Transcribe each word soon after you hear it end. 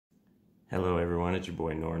Hello everyone, it's your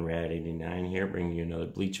boy NornRad89 here, bringing you another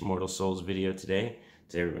Bleach Immortal Souls video today.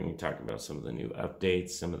 Today we're going to talk about some of the new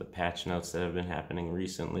updates, some of the patch notes that have been happening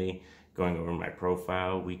recently, going over my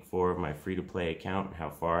profile, week 4 of my free-to-play account, how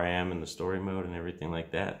far I am in the story mode and everything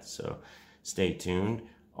like that, so stay tuned.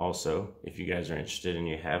 Also, if you guys are interested and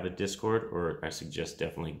you have a Discord, or I suggest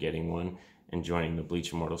definitely getting one and joining the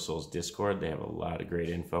Bleach Immortal Souls Discord. They have a lot of great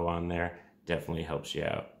info on there, definitely helps you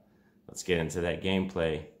out. Let's get into that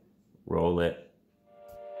gameplay. Roll it.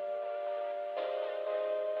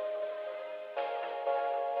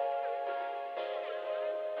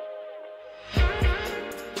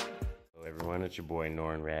 Hello everyone, it's your boy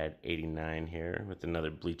NornRad89 here with another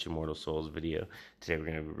Bleach Immortal Souls video. Today we're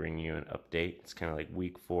going to be bringing you an update. It's kind of like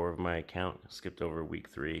week 4 of my account. I skipped over week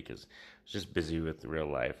 3 because I was just busy with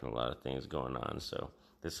real life and a lot of things going on. So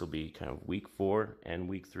this will be kind of week 4 and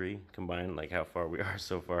week 3 combined, like how far we are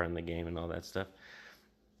so far in the game and all that stuff.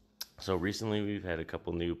 So recently we've had a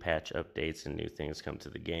couple new patch updates and new things come to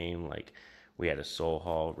the game. Like we had a Soul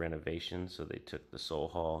Hall renovation, so they took the Soul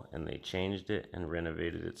Hall and they changed it and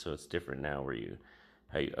renovated it so it's different now, where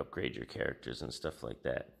how you upgrade your characters and stuff like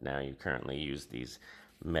that. Now you currently use these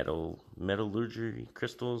metallurgy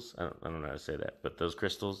crystals. I don't know how to say that, but those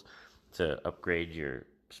crystals to upgrade your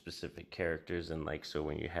specific characters. And like, so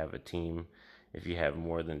when you have a team, if you have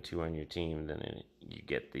more than 2 on your team, then you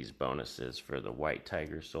get these bonuses for the White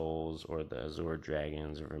Tiger Souls or the Azure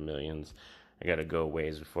Dragons or Vermilions. I gotta go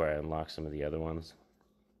ways before I unlock some of the other ones.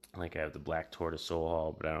 Like I have the Black Tortoise Soul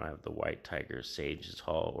Hall, but I don't have the White Tiger Sage's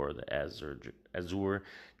Hall or the Azure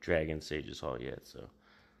Dragon Sage's Hall yet. So,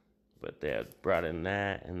 but they had brought in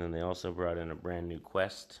that, and then they also brought in a brand new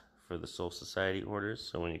quest for the Soul Society orders.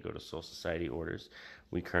 So when you go to Soul Society orders,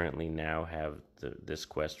 we currently now have this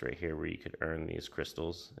quest right here where you could earn these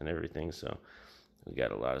crystals and everything. So we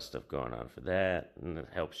got a lot of stuff going on for that, and it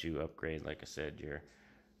helps you upgrade, like I said, your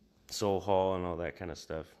Soul Hall and all that kind of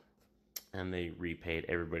stuff. And they repaid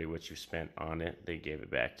everybody what you spent on it. They gave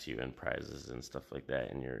it back to you in prizes and stuff like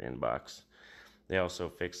that in your inbox. They also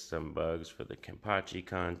fixed some bugs for the Kenpachi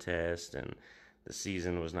contest, and the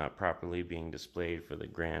season was not properly being displayed for the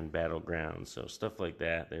Grand Battleground. So stuff like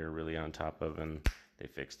that they were really on top of, and they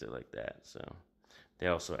fixed it like that. So they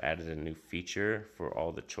also added a new feature for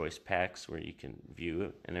all the choice packs where you can view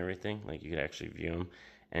it and everything. Like you can actually view them,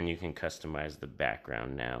 and you can customize the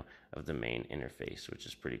background now of the main interface, which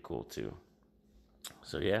is pretty cool too.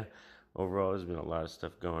 So yeah, overall there's been a lot of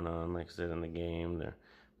stuff going on, like I said, in the game. They're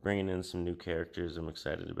bringing in some new characters I'm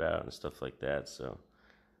excited about and stuff like that. So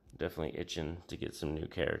definitely itching to get some new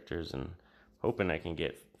characters and hoping I can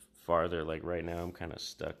get farther. Like right now I'm kind of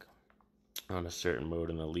stuck on a certain mode,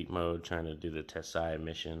 in elite mode, trying to do the Tessai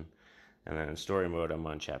mission, and then in story mode I'm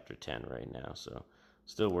on chapter 10 right now, so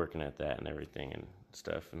still working at that and everything and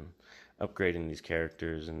stuff, and upgrading these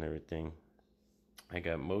characters and everything. I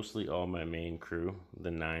got mostly all my main crew,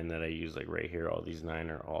 the 9 that I use, like right here, all these 9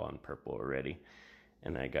 are all on purple already,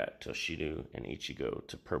 and I got Toshido and Ichigo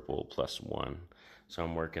to purple +1, so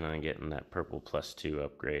I'm working on getting that purple +2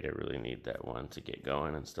 upgrade. I really need that one to get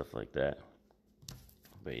going and stuff like that.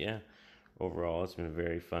 But yeah, overall it's been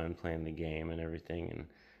very fun playing the game and everything, and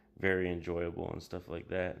very enjoyable and stuff like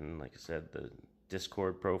that. And like I said, the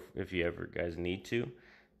Discord if you ever guys need to,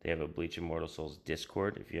 they have a Bleach Immortal Souls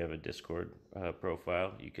Discord. If you have a Discord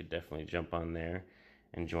profile, you could definitely jump on there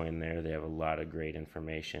and join there. They have a lot of great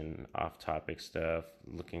information, off-topic stuff,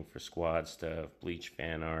 looking for squad stuff, Bleach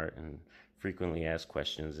fan art, and frequently asked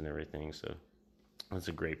questions and everything. So it's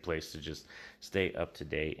a great place to just stay up to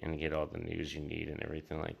date and get all the news you need and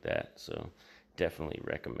everything like that. So definitely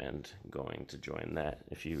recommend going to join that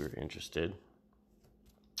if you were interested.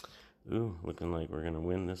 Ooh, looking like we're gonna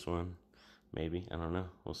win this one. Maybe, I don't know,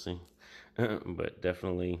 we'll see. But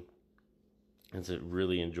definitely it's a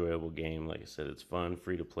really enjoyable game. Like I said, it's fun,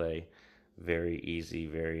 free to play, very easy,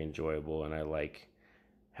 very enjoyable, and I like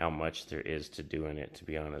how much there is to do in it, to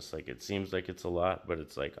be honest. Like it seems like it's a lot, but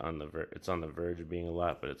it's like on the verge of being a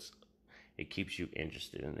lot, but it keeps you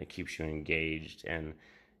interested and it keeps you engaged. And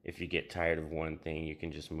if you get tired of one thing, you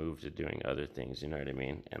can just move to doing other things, you know what I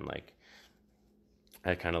mean? And like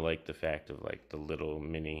I kind of like the fact of like the little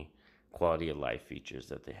mini quality of life features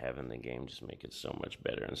that they have in the game just make it so much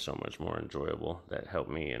better and so much more enjoyable. That help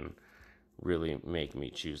me and really make me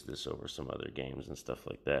choose this over some other games and stuff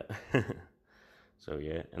like that. So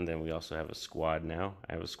yeah, and then we also have a squad now.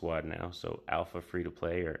 I have a squad now, so Alpha Free to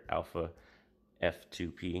Play, or Alpha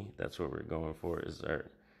F2P, that's what we're going for, is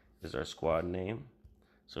our squad name.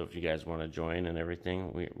 So if you guys want to join and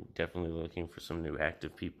everything, we're definitely looking for some new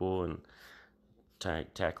active people, and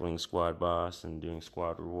tackling squad boss and doing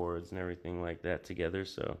squad rewards and everything like that together.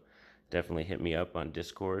 So definitely hit me up on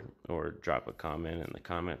Discord or drop a comment in the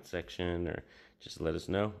comment section, or just let us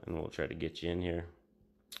know and we'll try to get you in here.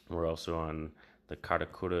 We're also on the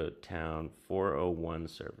Karakura Town 401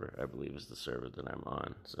 server, I believe is the server that I'm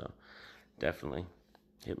on. So definitely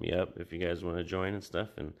hit me up if you guys want to join and stuff.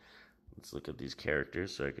 And let's look at these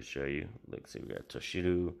characters so I can show you. Let's see, we got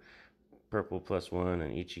Toshiru, purple +1,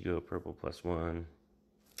 and Ichigo, purple +1.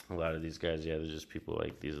 A lot of these guys, yeah, they're just people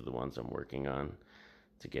like, these are the ones I'm working on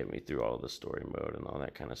to get me through all the story mode and all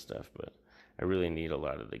that kind of stuff. But I really need a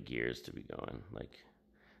lot of the gears to be going. Like,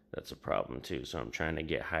 that's a problem too. So I'm trying to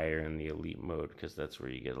get higher in the elite mode, because that's where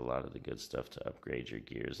you get a lot of the good stuff to upgrade your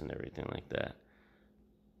gears and everything like that.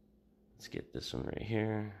 Let's get this one right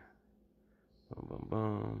here. Boom, boom,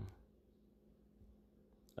 boom.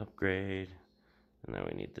 Upgrade. And now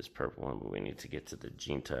we need this purple one, but we need to get to the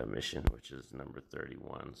Jinta mission, which is number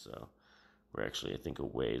 31. So we're actually, I think, a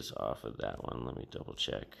ways off of that one. Let me double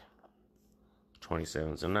check.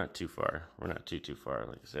 27, so not too far. We're not too far.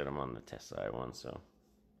 Like I said, I'm on the Tessai one, so.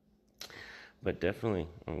 But definitely,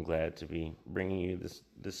 I'm glad to be bringing you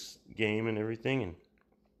this game and everything, and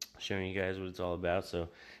showing you guys what it's all about. So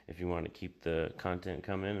if you want to keep the content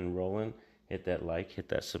coming and rolling, hit that like, hit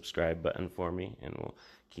that subscribe button for me, and we'll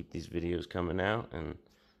keep these videos coming out and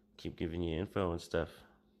keep giving you info and stuff.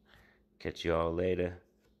 Catch you all later.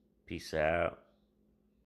 Peace out.